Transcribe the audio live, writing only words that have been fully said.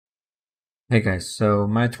Hey guys, so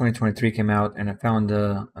my 2023 came out and I found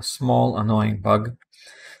a small annoying bug.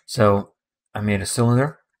 So I made a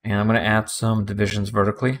cylinder and I'm going to add some divisions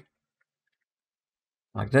vertically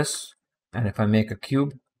like this. And if I make a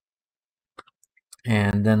cube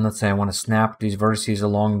and then let's say I want to snap these vertices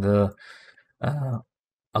along the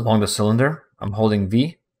cylinder, I'm holding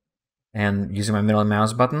V and using my middle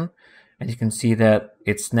mouse button, and you can see that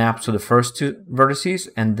it snaps to the first two vertices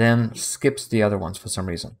and then skips the other ones for some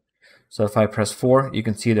reason. So if I press 4, you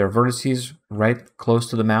can see there are vertices right close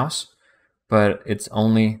to the mouse, but it's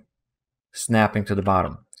only snapping to the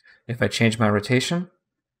bottom. If I change my rotation,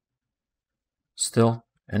 still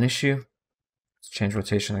an issue. Let's change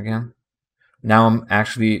rotation again. Now I'm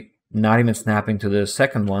actually not even snapping to the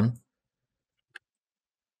second one.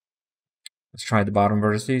 Let's try the bottom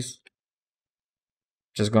vertices.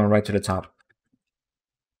 Just going right to the top.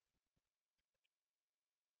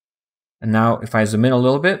 And now if I zoom in a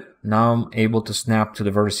little bit, now I'm able to snap to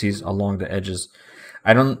the vertices along the edges.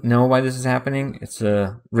 I don't know why this is happening. It's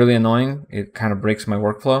really annoying. It kind of breaks my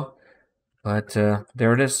workflow. But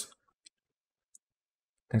there it is.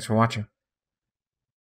 Thanks for watching.